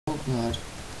God.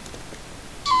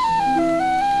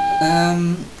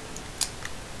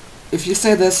 If you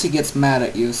say this, he gets mad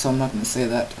at you, so I'm not gonna say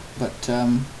that. But,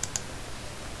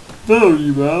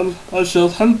 Very well, I shall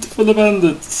hunt for the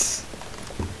bandits.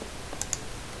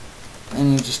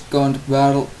 And you just go into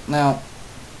battle. Now,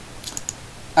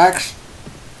 actually,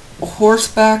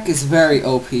 horseback is very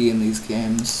OP in these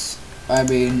games. I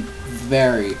mean,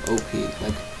 very OP.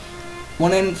 Like,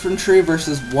 1 infantry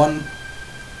versus 1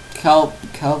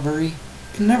 cavalry.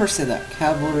 I can never say that.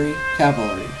 Cavalry.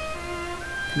 Can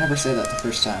never say that the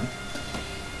first time.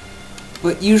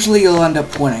 But usually you'll end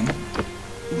up winning.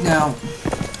 Now,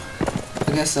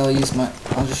 I guess I'll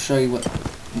just show you what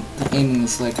the aiming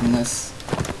is like in this.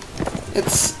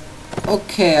 It's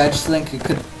okay, I just think it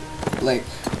could, like,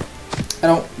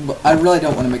 I really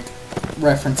don't want to make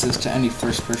references to any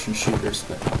first-person shooters,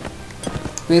 but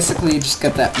basically you just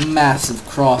get that massive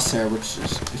crosshair, which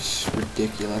is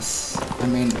ridiculous. I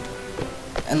mean,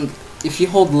 and if you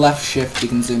hold left shift, you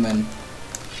can zoom in.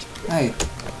 Hey,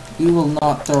 you will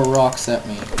not throw rocks at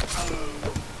me.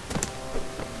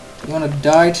 You want to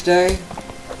die today?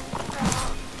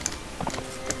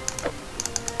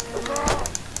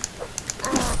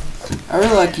 I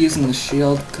really like using the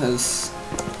shield because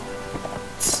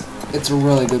it's a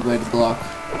really good way to block.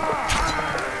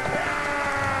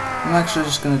 I'm actually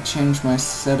just going to change my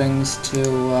settings to,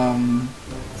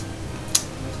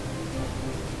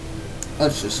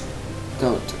 let's just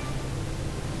go to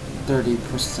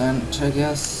 30%, I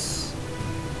guess.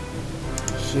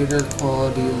 Shader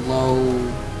quality low.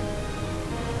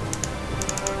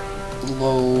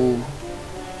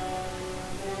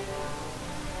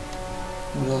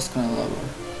 What else can I lower?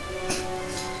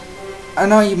 I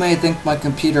know you may think my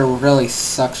computer really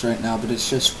sucks right now, but it's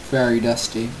just very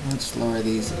dusty. Let's lower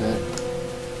these a bit.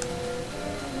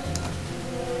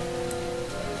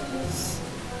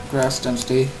 Grass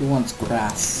density. Who wants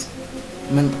grass?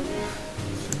 I mean,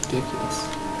 it's ridiculous.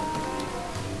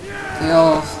 They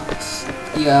all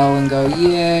yell and go,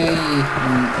 yay! And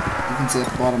you can see at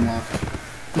the bottom left.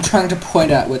 I'm trying to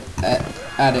point at it with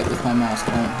my mouse,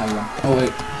 but I don't have one. Oh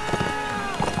wait.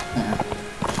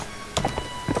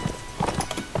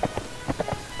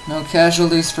 No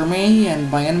casualties for me, and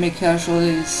my enemy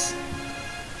casualties...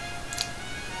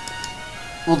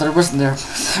 Well, there wasn't that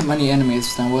many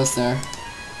enemies, now was there?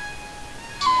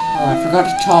 Oh, I forgot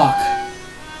to talk.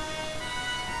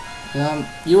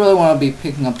 You really want to be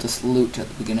picking up this loot at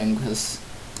the beginning, because...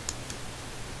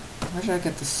 Where did I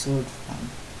get this sword from?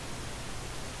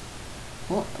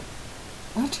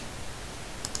 What?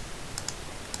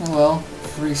 Oh well,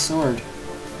 free sword.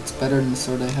 It's better than the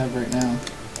sword I have right now.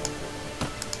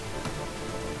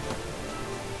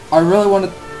 I really want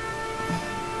to...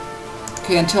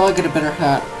 Okay, until I get a better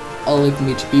hat, I'll leave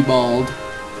me to be bald.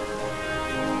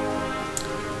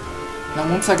 Now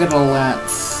once I get a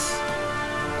lance,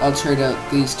 I'll trade out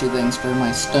these two things for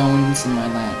my stones and my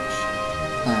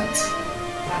lance.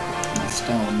 My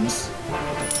stones.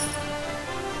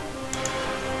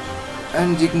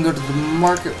 And you can go to the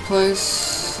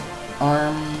marketplace,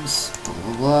 arms, blah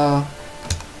blah blah,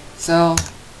 sell,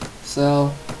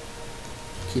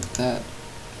 keep that,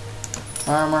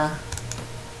 armor,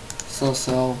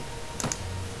 sell.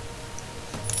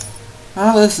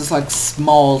 I know this is like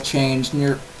small change, and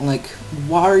you're like,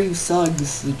 why are you selling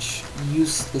such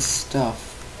useless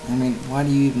stuff? I mean, why do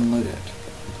you even loot it?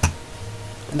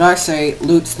 And I say,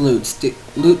 loots,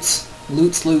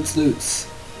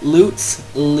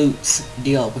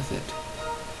 deal with it.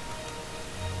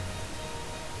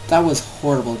 That was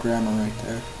horrible grammar right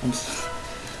there.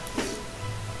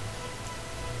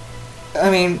 I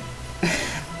mean,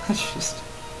 that's just...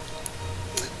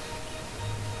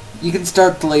 You can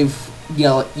start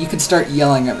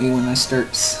yelling at me when I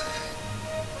start...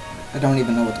 I don't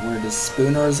even know what the word is.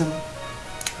 Spoonerism?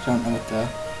 I don't know what the...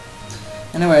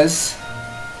 Anyways.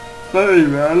 Very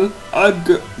well, I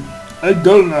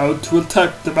go now to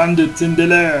attack the bandits in the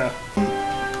lair.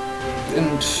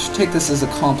 And take this as a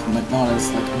compliment, not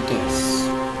as like a diss.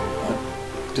 A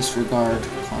disregard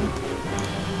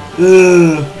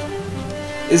compliment.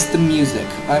 Is the music.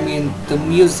 I mean, the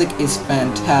music is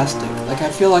fantastic. Like, I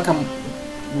feel like I'm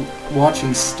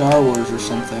watching Star Wars or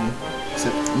something.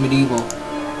 Except medieval.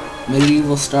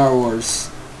 Medieval Star Wars.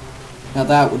 Now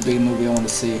that would be a movie I want to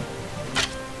see.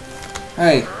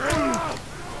 Hey.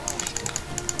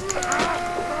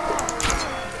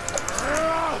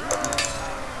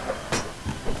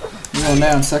 You going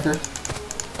down, sucker.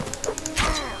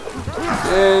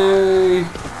 Yay!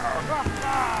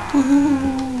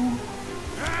 Woohoo!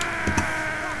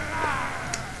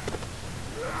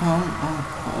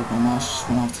 Oh, my mouse just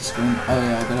went off the screen. Oh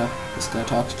yeah, this guy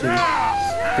talks to you.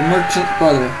 The merchant's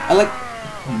brother. I like...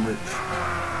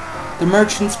 The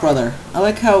merchant's brother. I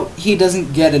like how he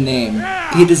doesn't get a name.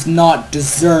 He does not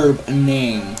deserve a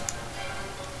name.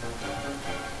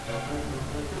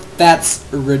 That's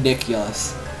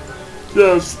ridiculous.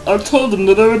 Yes, I told them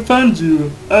that I would find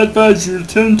you. I advise you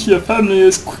return to your family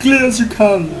as quickly as you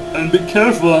can, and be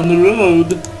careful on the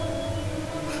road.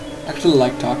 I actually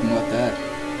like talking about that.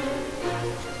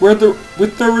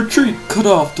 With their retreat cut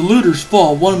off, the looters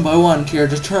fall one by one to your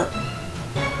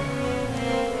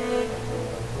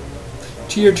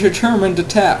determined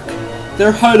attack.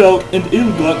 Their hideout and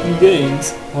ill-gotten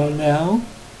gains are now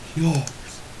yours.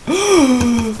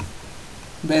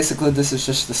 Basically, this is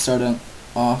just the starting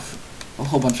off a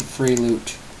whole bunch of free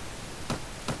loot.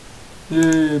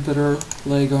 Yay, better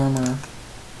leg armor.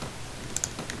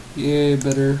 Yay,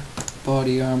 better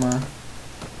body armor.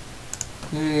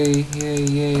 Yay, yay,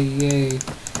 yay, yay.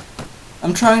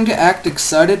 I'm trying to act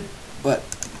excited, but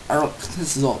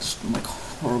this is all just like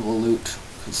horrible loot.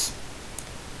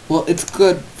 Well, it's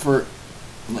good for,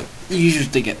 like, you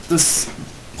usually get this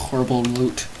horrible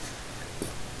loot.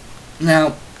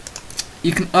 Now,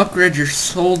 you can upgrade your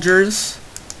soldiers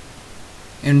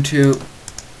into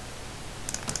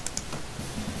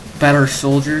better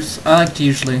soldiers. I like to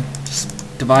usually just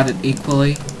divide it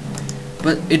equally,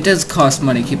 but it does cost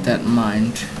money, keep that in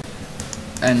mind.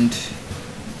 And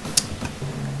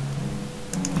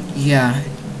yeah,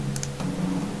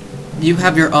 you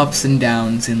have your ups and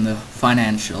downs in the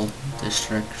financial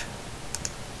district.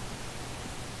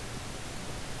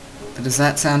 But does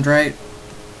that sound right?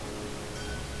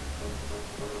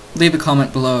 Leave a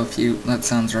comment below if that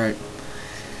sounds right.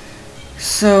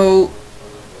 So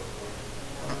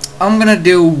I'm gonna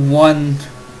do one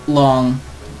long,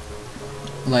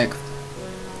 like,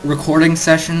 recording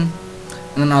session,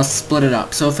 and then I'll split it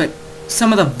up. So if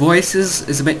some of the voices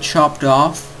is a bit chopped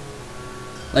off,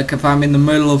 like if I'm in the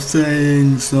middle of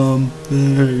saying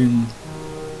something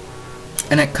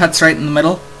and it cuts right in the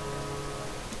middle,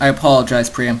 I apologize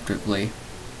preemptively.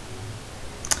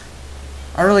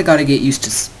 I really gotta get used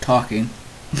to talking.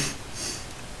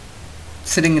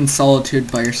 Sitting in solitude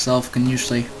by yourself can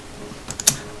usually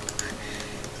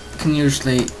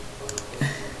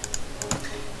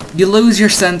you lose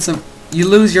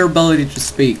your ability to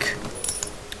speak.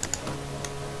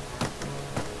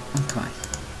 Okay.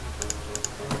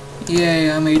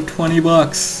 Yay, I made 20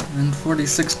 bucks and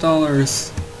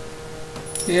 $46.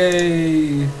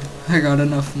 Yay, I got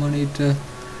enough money to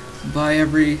buy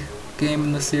every game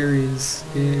in the series.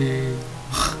 Yay.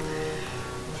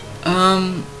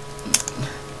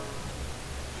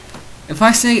 If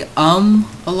I say a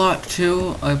lot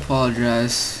too, I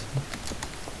apologize.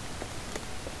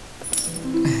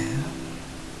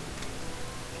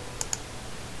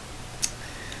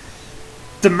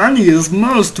 The money is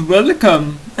most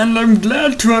welcome, and I'm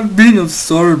glad to have been of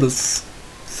service.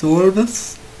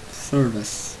 Service?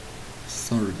 Service.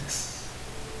 Service.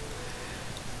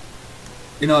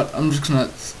 You know what, I'm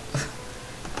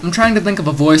trying to think of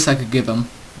a voice I could give him.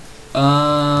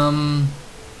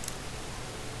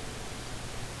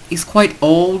 He's quite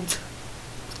old.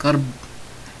 He's got a...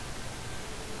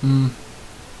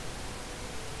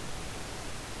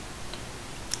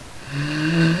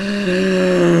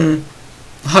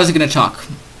 How's he gonna talk?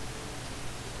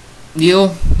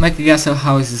 You make a guess of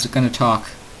how he's gonna talk.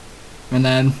 And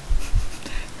then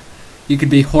you could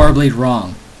be horribly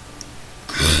wrong.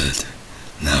 Good.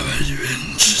 Now are you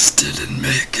interested in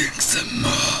making some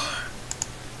more?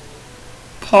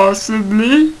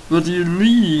 Possibly. What do you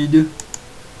need?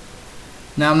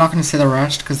 Now I'm not gonna say the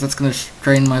rest because that's gonna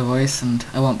strain my voice and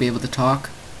I won't be able to talk.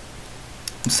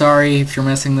 I'm sorry if you're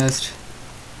missing this.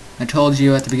 I told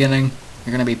you at the beginning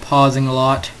you're gonna be pausing a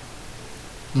lot.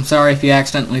 I'm sorry if you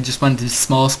accidentally just went to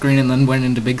small screen and then went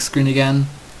into big screen again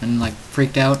and like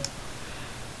freaked out.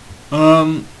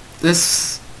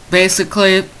 This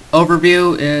basically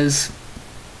overview is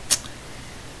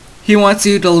he wants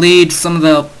you to lead some of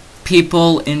the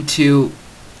people into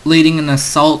leading an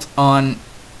assault on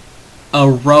a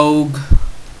rogue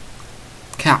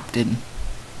captain.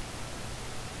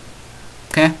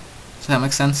 Okay? Does that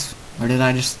make sense? Or did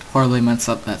I just horribly mess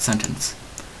up that sentence?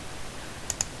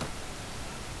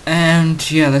 And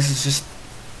yeah, this is just...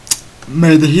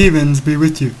 May the heathens be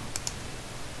with you.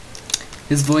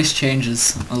 His voice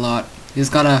changes a lot. He's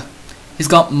got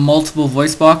multiple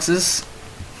voice boxes.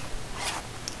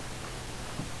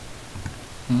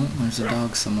 Oh, there's a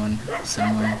dog somewhere.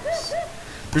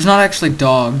 There's not actually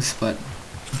dogs, but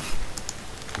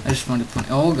I just wanted to point.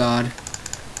 Oh god.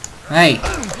 Hey!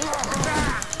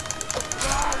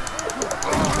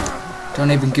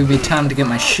 Don't even give me time to get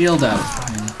my shield out.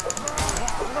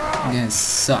 You guys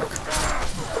suck.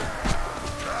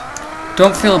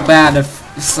 Don't feel bad if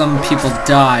some people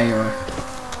die or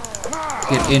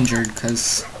get injured,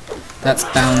 because that's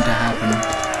bound to happen.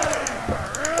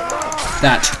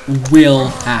 That will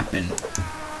happen.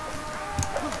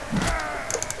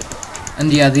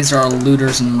 And yeah, these are all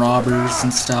looters and robbers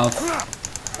and stuff.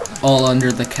 All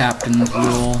under the captain's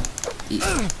rule.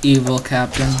 Evil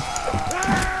captain.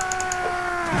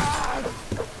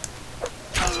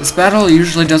 This battle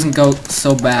usually doesn't go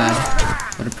so bad,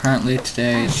 but apparently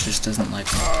today it just doesn't like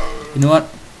it. You know what?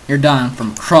 You're dying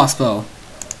from a crossbow.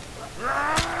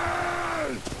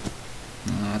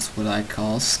 That's what I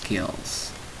call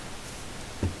skills.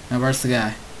 Now where's the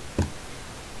guy?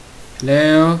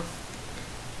 Hello?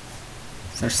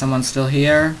 Is there someone still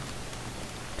here?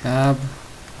 Tab?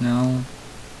 No.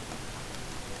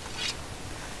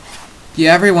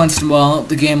 Yeah, every once in a while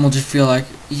the game will just feel like,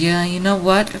 yeah, you know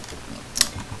what?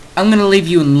 I'm gonna leave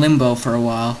you in limbo for a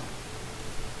while.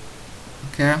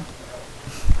 Okay?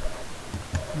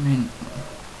 I mean,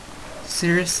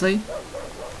 seriously?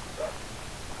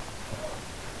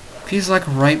 If he's like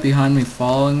right behind me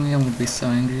following me, I'm gonna be so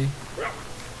angry.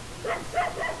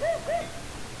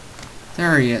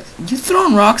 There he is. You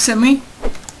throwing rocks at me?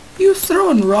 You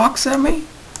throwing rocks at me?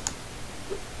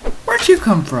 Where'd you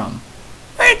come from?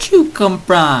 Where'd you come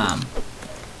from?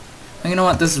 And you know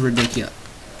what? This is ridiculous.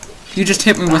 You just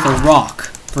hit me with a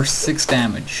rock for 6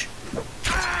 damage.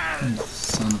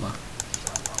 Son of a...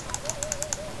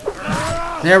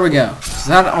 There we go. Is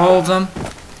that all of them?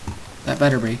 That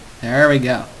better be. There we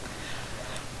go.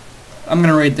 I'm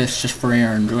gonna read this just for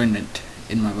your enjoyment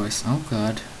in my voice. Oh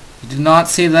god. You did not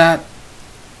see that?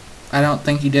 I don't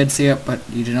think you did see it, but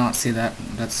you did not see that.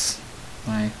 That's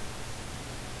my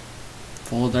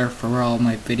folder for where all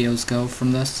my videos go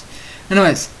from this.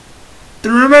 Anyways. The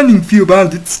remaining few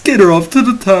bandits skitter off to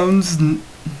the towns and...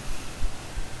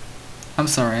 I'm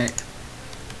sorry.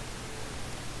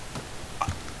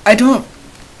 I don't...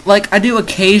 Like, I do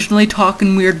occasionally talk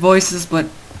in weird voices, but...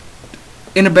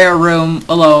 in a bare room,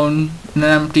 alone, in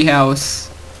an empty house...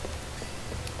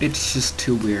 it's just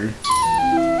too weird.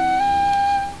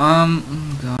 Oh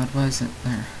god, why is it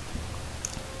there?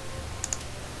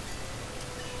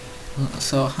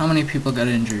 So, how many people got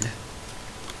injured?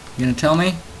 You gonna tell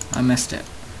me? I missed it.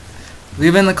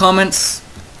 Leave it in the comments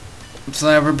so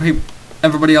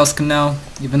everybody else can know,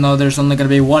 even though there's only going to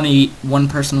be one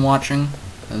person watching,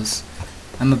 because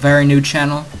I'm a very new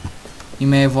channel. You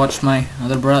may have watched my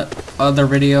other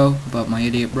video about my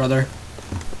idiot brother.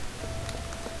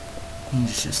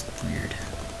 He's just weird.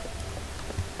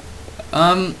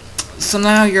 So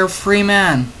now you're a free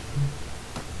man.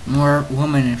 Or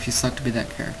woman if you suck to be that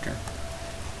character.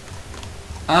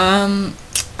 I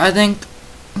think...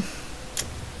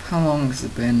 How long has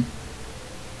it been?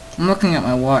 I'm looking at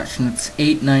my watch and it's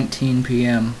 8:19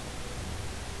 p.m.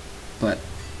 But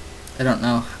I don't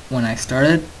know when I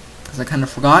started, because I kind of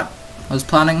forgot. I was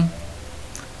planning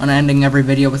on ending every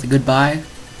video with a goodbye.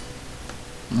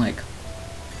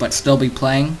 But still be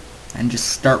playing and just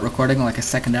start recording like a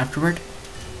second afterward.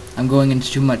 I'm going into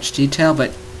too much detail,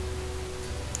 but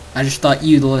I just thought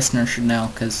you, the listener, should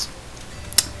know, because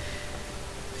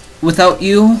without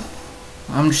you,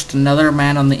 I'm just another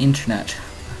man on the internet,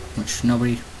 which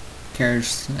nobody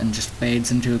cares and just fades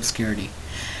into obscurity.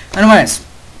 Anyways,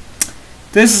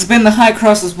 this has been the High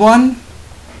Crosses 1.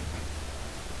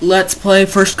 Let's play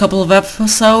first couple of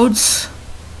episodes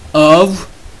of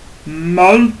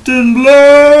Mount&Blade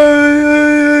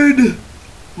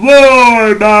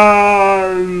Warband.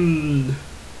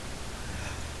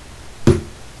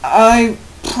 I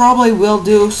probably will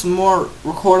do some more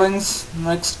recordings in the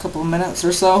next couple of minutes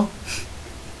or so.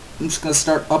 I'm just gonna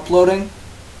start uploading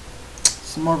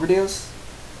some more videos.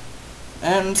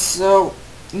 And so,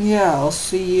 yeah, I'll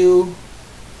see you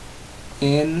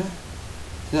in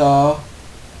the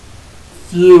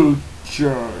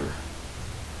Future.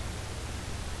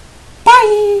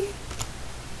 Bye!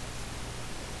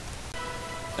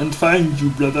 And find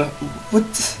you, brother.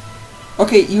 What?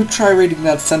 Okay, you try reading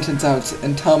that sentence out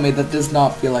and tell me that does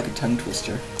not feel like a tongue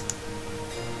twister.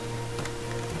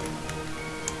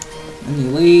 And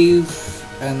you leave,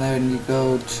 and then you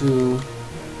go to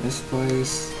this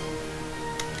place.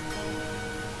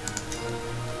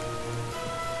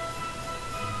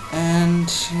 And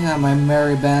yeah, my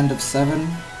merry band of 7.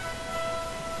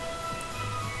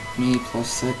 Me plus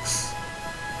 6.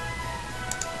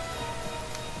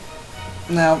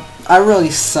 Now, I really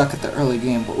suck at the early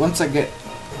game, but once I get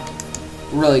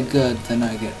really good, then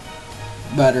I get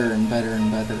better and better and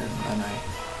better, and then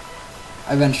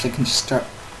I eventually can just start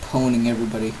pwning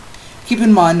everybody. Keep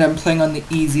in mind, I'm playing on the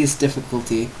easiest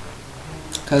difficulty,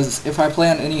 because if I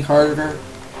plan any harder,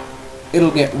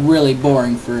 it'll get really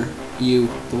boring for you,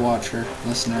 the watcher,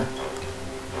 listener,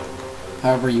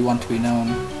 however you want to be known.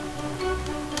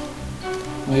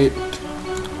 Wait,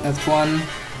 F1,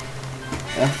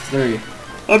 F3.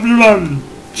 Everyone,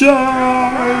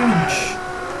 charge!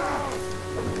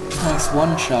 Nice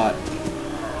one shot.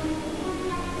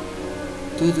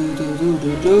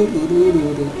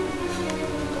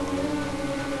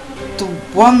 The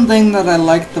one thing that I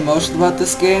like the most about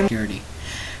this game, security.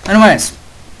 Anyways,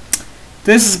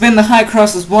 this has been the High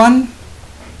Crosses 1.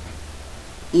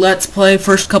 Let's play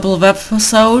first couple of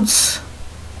episodes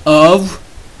of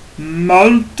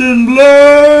Mount&Blade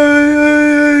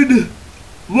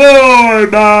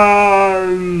Warband.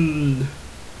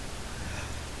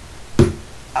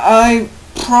 I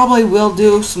probably will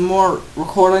do some more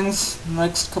recordings in the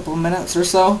next couple of minutes or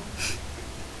so.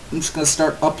 I'm just gonna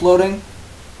start uploading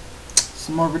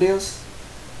some more videos.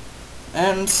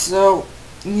 And so,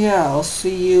 yeah, I'll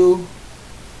see you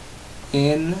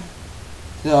in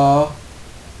the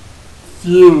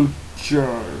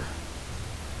Future.